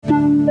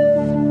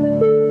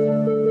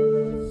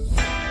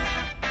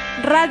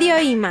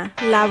Radio IMA,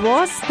 la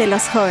voz de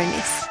los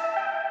jóvenes.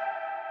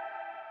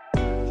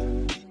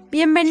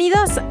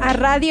 Bienvenidos a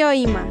Radio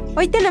IMA.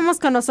 Hoy tenemos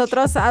con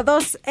nosotros a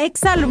 2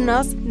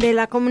 exalumnos de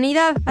la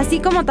comunidad, así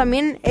como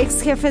también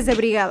ex jefes de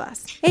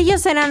brigadas.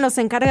 Ellos eran los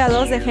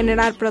encargados de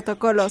generar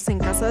protocolos en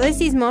caso de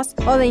sismos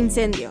o de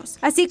incendios,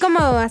 así como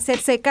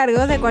hacerse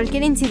cargo de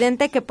cualquier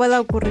incidente que pueda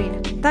ocurrir.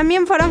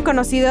 También fueron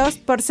conocidos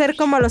por ser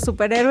como los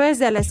superhéroes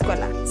de la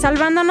escuela,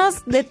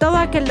 salvándonos de todo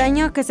aquel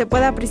daño que se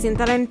pueda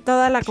presentar en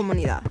toda la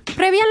comunidad.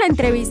 Previa a la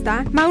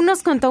entrevista, Mau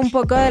nos contó un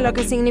poco de lo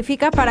que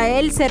significa para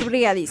él ser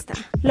brigadista,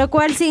 lo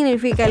cual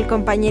significa el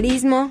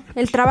compañerismo,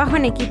 el trabajo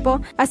en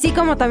equipo, así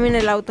como también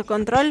el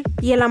autocontrol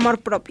y el amor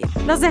propio.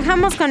 Los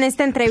dejamos con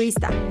esta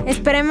entrevista.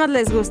 Esperemos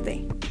les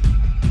guste.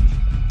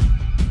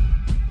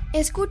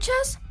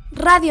 ¿Escuchas?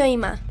 Radio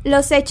IMA.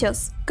 Los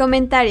hechos,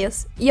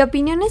 comentarios y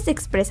opiniones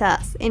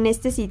expresadas en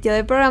este sitio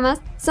de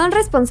programas son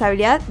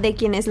responsabilidad de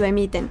quienes lo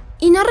emiten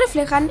y no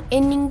reflejan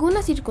en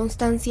ninguna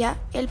circunstancia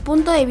el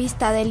punto de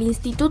vista del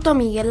Instituto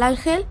Miguel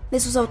Ángel, de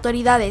sus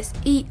autoridades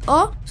y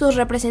o sus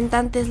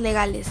representantes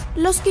legales.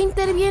 Los que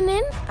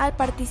intervienen al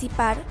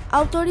participar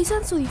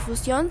autorizan su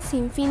difusión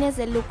sin fines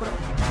de lucro.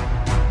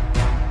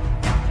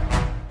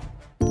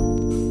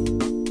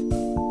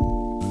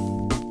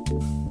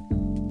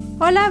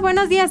 Hola,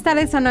 buenos días,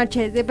 tardes o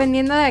noches,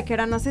 dependiendo de a qué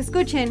hora nos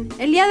escuchen.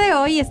 El día de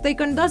hoy estoy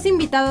con 2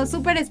 invitados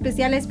súper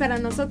especiales para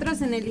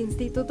nosotros en el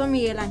Instituto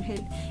Miguel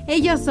Ángel.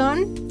 Ellos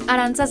son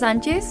Aranza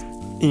Sánchez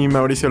y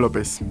Mauricio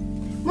López.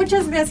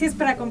 Muchas gracias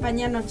por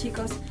acompañarnos,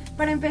 chicos.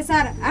 Para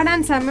empezar,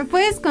 Aranza, ¿me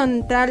puedes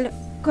contar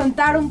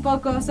un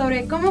poco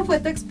sobre cómo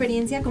fue tu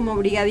experiencia como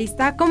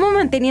brigadista? ¿Cómo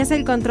mantenías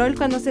el control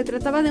cuando se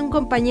trataba de un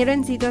compañero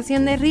en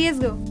situación de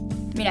riesgo?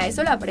 Mira,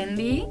 eso lo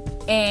aprendí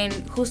en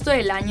justo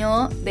el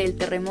año del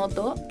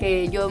terremoto,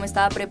 que yo me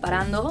estaba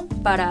preparando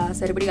para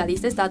ser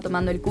brigadista, estaba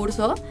tomando el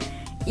curso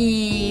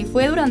y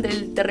fue durante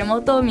el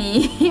terremoto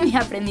mi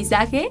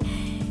aprendizaje.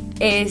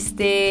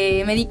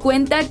 Me di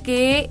cuenta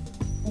que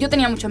yo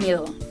tenía mucho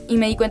miedo y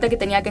me di cuenta que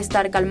tenía que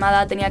estar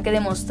calmada, tenía que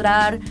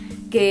demostrar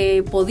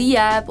que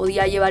podía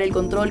llevar el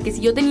control, que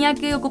si yo tenía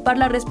que ocupar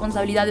la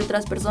responsabilidad de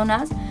otras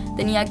personas,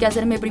 tenía que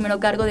hacerme primero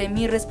cargo de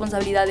mi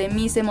responsabilidad, de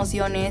mis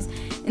emociones.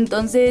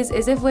 Entonces,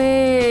 esa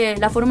fue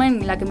la forma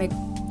en la que me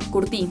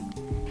curtí.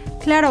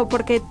 Claro,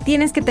 porque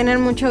tienes que tener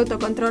mucho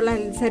autocontrol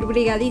al ser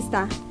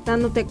brigadista,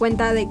 dándote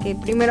cuenta de que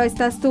primero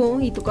estás tú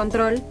y tu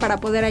control para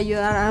poder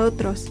ayudar a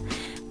otros.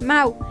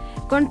 Mau,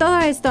 con todo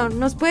esto,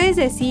 ¿nos puedes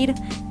decir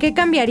qué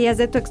cambiarías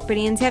de tu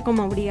experiencia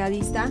como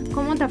brigadista?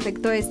 ¿Cómo te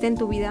afectó en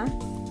tu vida?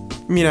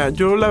 Mira,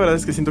 yo la verdad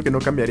es que siento que no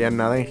cambiaría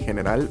nada en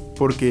general,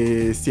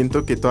 porque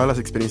siento que todas las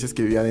experiencias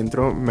que viví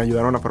adentro me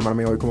ayudaron a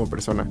formarme hoy como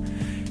persona.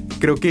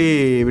 Creo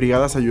que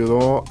Brigadas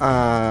ayudó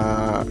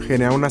a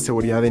generar una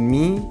seguridad en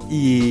mí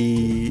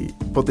y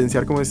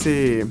potenciar como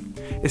ese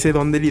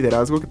don de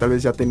liderazgo que tal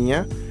vez ya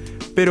tenía.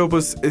 Pero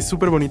pues es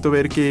súper bonito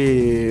ver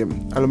que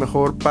a lo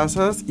mejor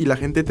pasas y la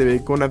gente te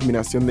ve con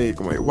admiración de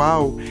como de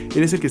wow,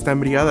 eres el que está en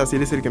brigadas,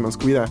 eres el que nos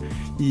cuida.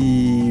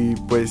 Y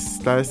pues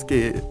sabes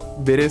que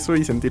ver eso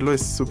y sentirlo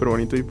es súper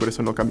bonito y por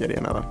eso no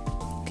cambiaría nada.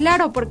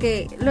 Claro,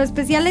 porque lo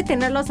especial de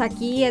tenerlos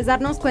aquí es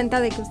darnos cuenta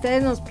de que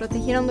ustedes nos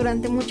protegieron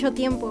durante mucho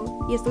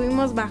tiempo y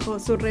estuvimos bajo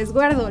su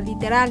resguardo,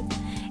 literal.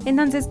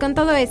 Entonces, con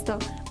todo esto,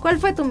 ¿cuál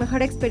fue tu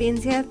mejor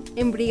experiencia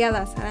en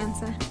brigadas,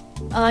 Aranza?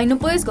 Ay, no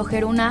puedo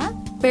escoger una,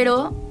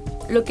 pero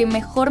lo que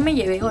mejor me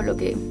llevé o lo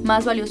que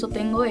más valioso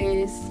tengo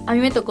es... A mí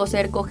me tocó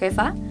ser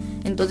cojefa,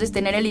 entonces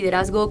tener el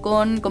liderazgo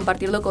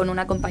compartirlo con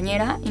una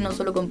compañera, y no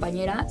solo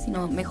compañera,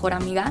 sino mejor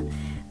amiga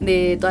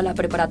de toda la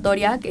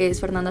preparatoria, que es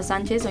Fernanda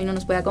Sánchez. Hoy no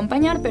nos puede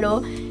acompañar,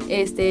 pero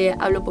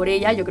hablo por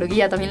ella, yo creo que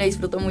ella también lo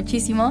disfrutó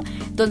muchísimo.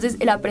 Entonces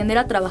el aprender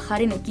a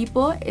trabajar en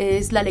equipo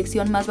es la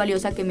lección más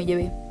valiosa que me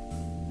llevé.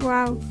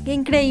 ¡Wow! ¡Qué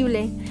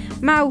increíble!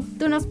 Mau,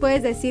 ¿tú nos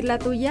puedes decir la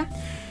tuya?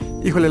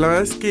 Híjole, la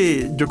verdad es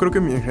que yo creo que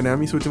en general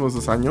mis últimos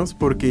 2 años,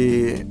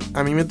 porque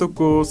a mí me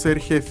tocó ser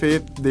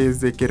jefe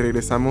desde que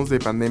regresamos de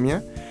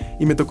pandemia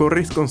y me tocó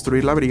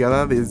reconstruir la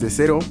brigada desde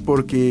cero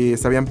porque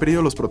se habían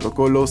perdido los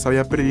protocolos, se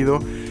había perdido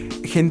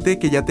gente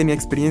que ya tenía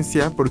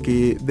experiencia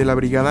porque de la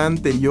brigada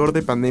anterior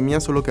de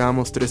pandemia solo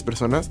quedábamos 3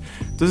 personas.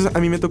 Entonces a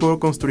mí me tocó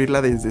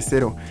construirla desde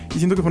cero y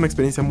siento que fue una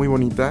experiencia muy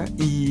bonita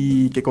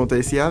y que, como te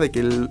decía, de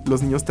que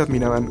los niños te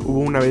admiraban. Hubo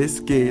una vez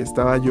que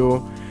estaba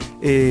yo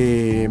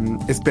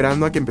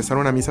esperando a que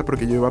empezara una misa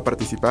porque yo iba a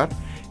participar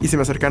y se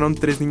me acercaron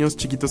 3 niños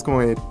chiquitos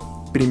como de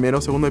primero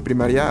o segundo de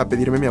primaria a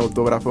pedirme mi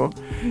autógrafo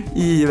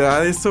y de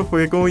verdad eso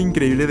fue como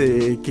increíble,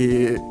 de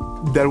que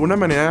de alguna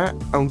manera,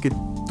 aunque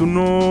tú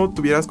no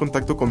tuvieras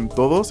contacto con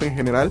todos en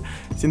general,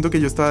 siento que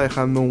yo estaba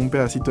dejando un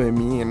pedacito de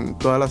mí en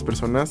todas las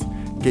personas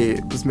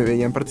que pues me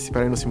veían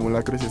participar en los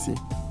simulacros y así.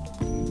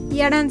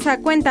 Y Aranza,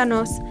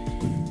 cuéntanos,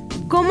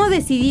 ¿cómo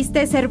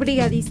decidiste ser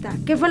brigadista?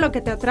 ¿Qué fue lo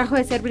que te atrajo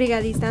de ser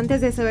brigadista antes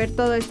de saber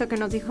todo esto que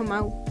nos dijo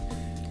Mau?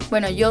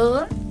 Bueno,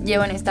 yo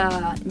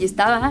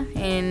estaba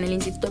en el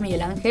Instituto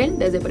Miguel Ángel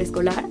desde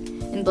preescolar,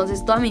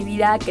 Entonces toda mi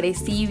vida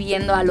crecí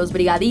viendo a los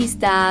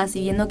brigadistas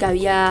y viendo que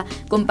había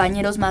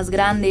compañeros más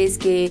grandes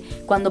que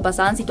cuando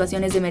pasaban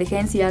situaciones de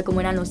emergencia,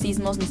 como eran los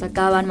sismos, nos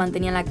sacaban,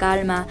 mantenían la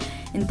calma.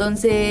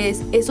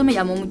 Entonces eso me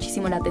llamó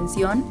muchísimo la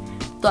atención.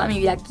 Toda mi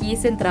vida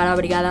quise entrar a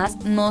brigadas,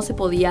 no se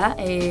podía,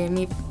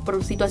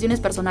 por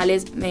situaciones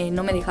personales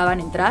no me dejaban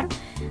entrar.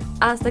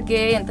 Hasta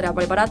que entré a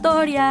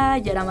preparatoria,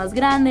 ya era más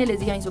grande, les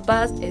dije a mis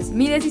papás, es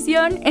mi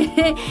decisión.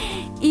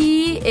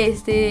 y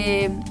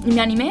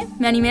me animé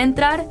a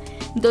entrar.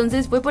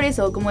 Entonces fue por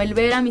eso, como el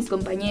ver a mis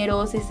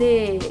compañeros,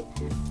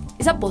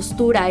 esa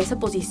postura, esa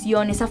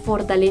posición, esa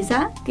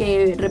fortaleza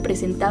que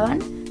representaban,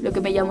 lo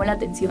que me llamó la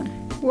atención.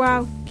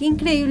 ¡Wow! ¡Qué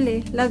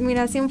increíble! La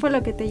admiración fue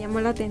lo que te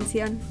llamó la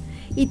atención.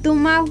 ¿Y tú,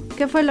 Mau,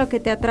 qué fue lo que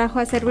te atrajo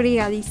a ser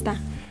brigadista?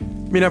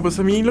 Mira, pues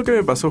a mí lo que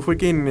me pasó fue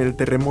que en el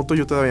terremoto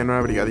yo todavía no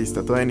era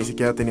brigadista, todavía ni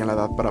siquiera tenía la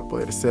edad para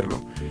poder serlo.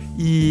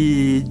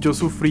 Y yo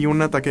sufrí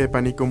un ataque de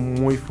pánico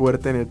muy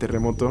fuerte en el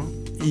terremoto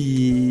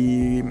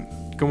y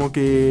como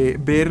que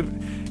ver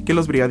que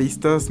los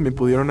brigadistas me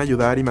pudieron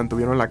ayudar y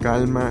mantuvieron la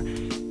calma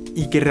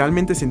y que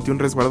realmente sentí un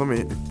resguardo,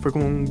 fue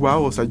como un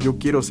wow, o sea, yo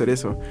quiero ser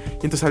eso.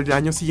 Y entonces al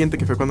año siguiente,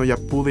 que fue cuando ya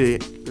pude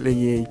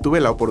y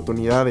tuve la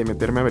oportunidad de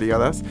meterme a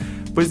brigadas,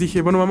 pues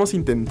dije, bueno, vamos a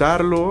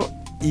intentarlo.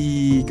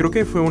 Y creo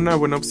que fue una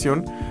buena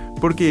opción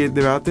porque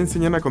de verdad te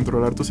enseñan a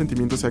controlar tus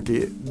sentimientos, o sea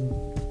que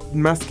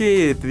más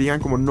que te digan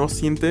como no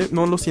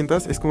lo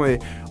sientas, es como de,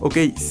 ok,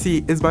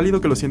 sí, es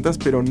válido que lo sientas,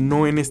 pero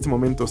no en este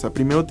momento, o sea,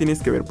 primero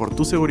tienes que ver por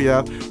tu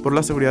seguridad, por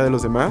la seguridad de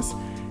los demás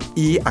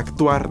y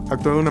actuar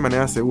de una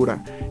manera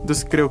segura.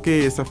 Entonces creo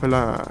que esa fue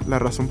la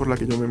razón por la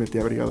que yo me metí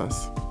a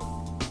brigadas.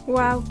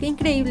 Wow, qué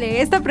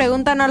increíble. Esta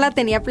pregunta no la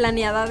tenía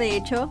planeada, de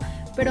hecho,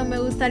 pero me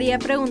gustaría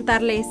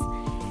preguntarles,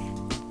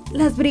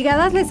 ¿las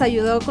brigadas les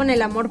ayudó con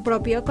el amor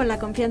propio, con la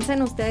confianza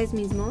en ustedes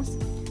mismos?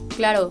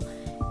 Claro,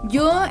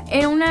 yo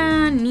era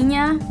una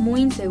niña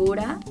muy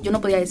insegura, yo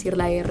no podía decir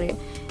la R,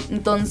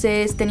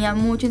 entonces tenía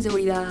mucha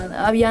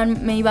inseguridad,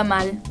 me iba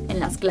mal en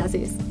las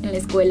clases, en la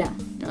escuela,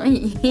 ¿no?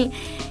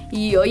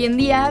 Y hoy en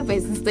día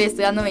pues estoy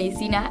estudiando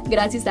medicina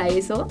gracias a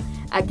eso,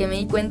 a que me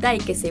di cuenta y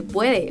que se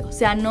puede, o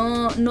sea,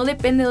 no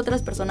depende de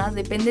otras personas,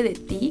 depende de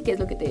ti, que es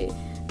lo que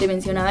te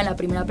mencionaba en la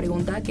primera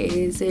pregunta,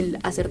 que es el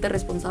hacerte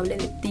responsable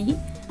de ti,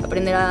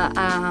 aprender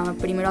a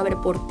primero a ver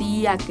por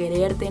ti, a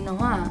quererte, ¿no?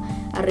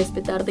 A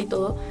respetarte y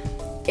todo,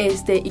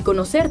 y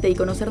conocerte y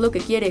conocer lo que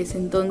quieres.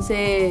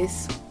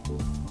 Entonces,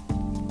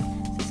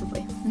 eso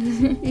fue.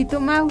 ¿Y tú,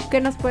 Mau,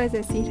 qué nos puedes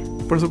decir?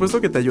 Por supuesto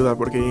que te ayuda,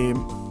 porque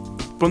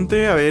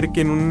ponte a ver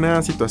que en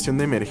una situación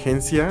de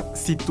emergencia,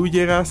 si tú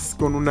llegas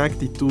con una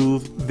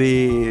actitud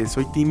de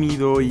soy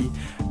tímido y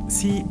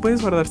sí,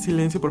 puedes guardar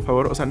silencio, por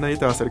favor, o sea, nadie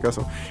te va a hacer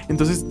caso.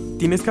 Entonces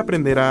tienes que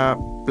aprender a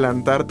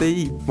plantarte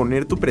y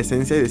poner tu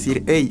presencia y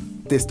decir, hey,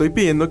 te estoy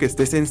pidiendo que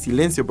estés en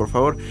silencio, por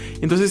favor.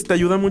 Entonces te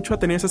ayuda mucho a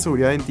tener esa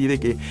seguridad en ti de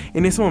que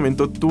en ese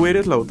momento tú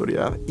eres la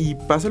autoridad y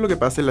pase lo que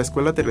pase, la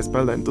escuela te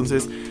respalda.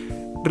 Entonces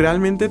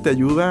realmente te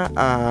ayuda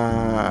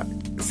a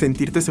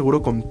sentirte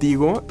seguro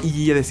contigo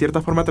y de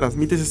cierta forma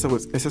transmites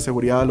esa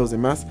seguridad a los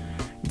demás.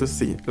 Entonces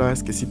sí, la verdad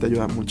es que sí te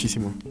ayuda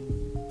muchísimo.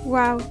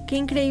 Wow, qué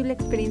increíble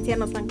experiencia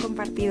nos han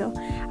compartido.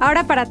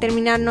 Ahora, para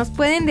terminar, ¿nos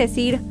pueden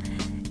decir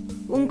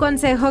un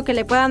consejo que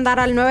le puedan dar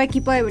al nuevo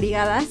equipo de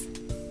brigadas?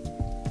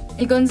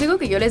 El consejo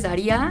que yo les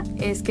daría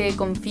es que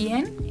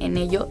confíen en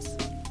ellos,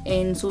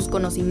 en sus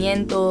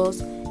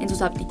conocimientos, en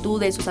sus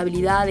aptitudes, sus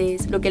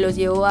habilidades, lo que los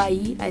llevó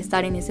ahí a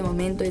estar en ese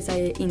momento,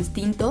 ese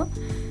instinto,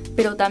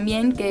 pero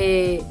también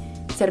que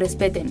se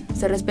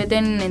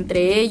respeten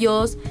entre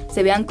ellos,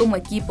 se vean como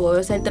equipo.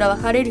 O sea, el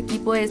trabajar en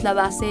equipo es la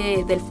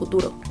base del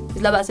futuro,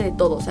 es la base de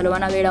todo. O sea, lo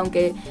van a ver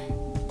aunque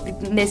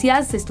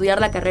decidas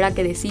estudiar la carrera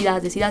que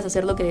decidas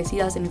hacer lo que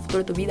decidas en el futuro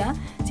de tu vida,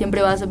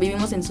 siempre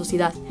vivimos en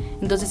sociedad.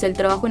 Entonces el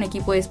trabajo en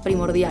equipo es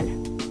primordial.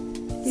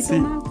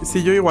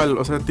 Sí, yo igual,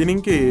 o sea,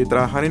 tienen que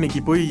trabajar en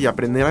equipo y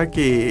aprender a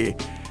que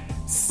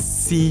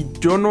si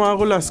yo no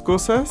hago las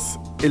cosas,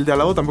 el de al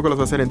lado tampoco las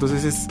va a hacer.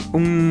 Entonces es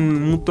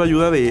un mutua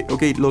ayuda de,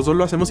 ok, los dos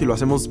lo hacemos y lo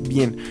hacemos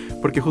bien.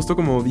 Porque justo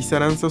como dice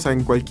Aranza, o sea,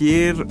 en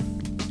cualquier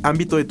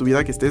ámbito de tu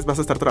vida que estés, vas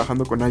a estar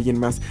trabajando con alguien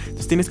más.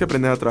 Entonces tienes que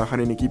aprender a trabajar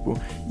en equipo.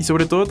 Y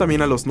sobre todo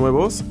también a los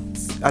nuevos,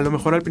 a lo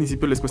mejor al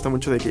principio les cuesta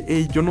mucho de que,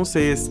 hey, yo no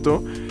sé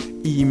esto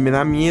y me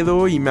da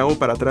miedo y me hago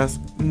para atrás.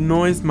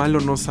 No es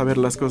malo no saber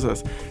las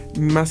cosas,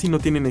 más si no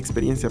tienen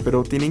experiencia,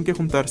 pero tienen que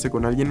juntarse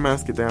con alguien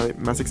más que tenga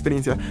más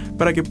experiencia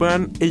para que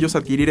puedan ellos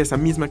adquirir esa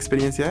misma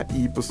experiencia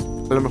y pues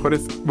a lo mejor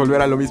es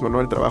volver a lo mismo,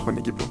 ¿no? El trabajo en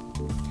equipo.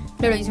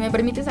 Claro, y si me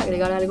permites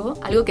agregar algo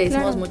que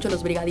decimos mucho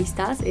los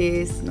brigadistas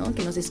es, ¿no?,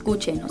 que nos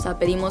escuchen. O sea,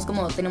 pedimos,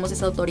 como tenemos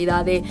esa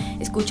autoridad de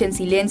escuchen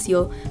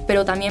silencio,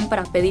 pero también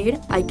para pedir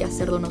hay que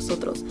hacerlo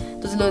nosotros.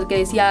 Entonces con lo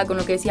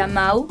que decía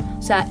Mau,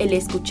 o sea, el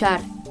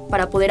escuchar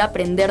para poder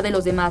aprender de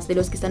los demás, de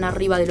los que están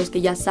arriba, de los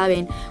que ya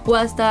saben, o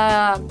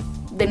hasta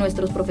de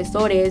nuestros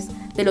profesores,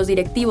 de los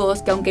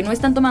directivos, que aunque no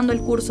están tomando el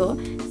curso,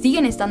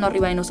 siguen estando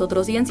arriba de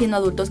nosotros, siguen siendo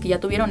adultos que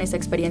ya tuvieron esa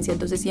experiencia.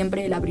 Entonces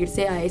siempre el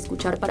abrirse a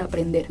escuchar para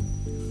aprender.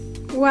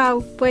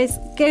 Wow, pues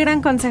qué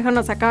gran consejo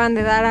nos acaban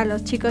de dar a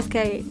los chicos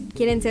que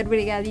quieren ser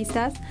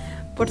brigadistas,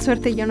 Por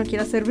suerte yo no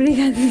quiero ser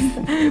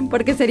brigadista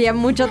porque sería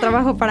mucho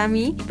trabajo para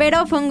mí,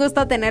 pero fue un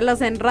gusto tenerlos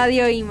en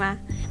Radio IMA.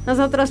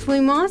 Nosotros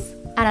fuimos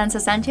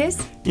Aranza Sánchez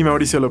y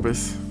Mauricio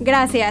López.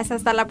 Gracias,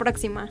 hasta la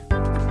próxima.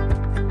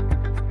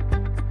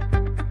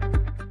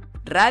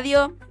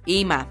 Radio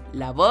IMA,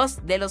 la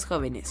voz de los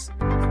jóvenes.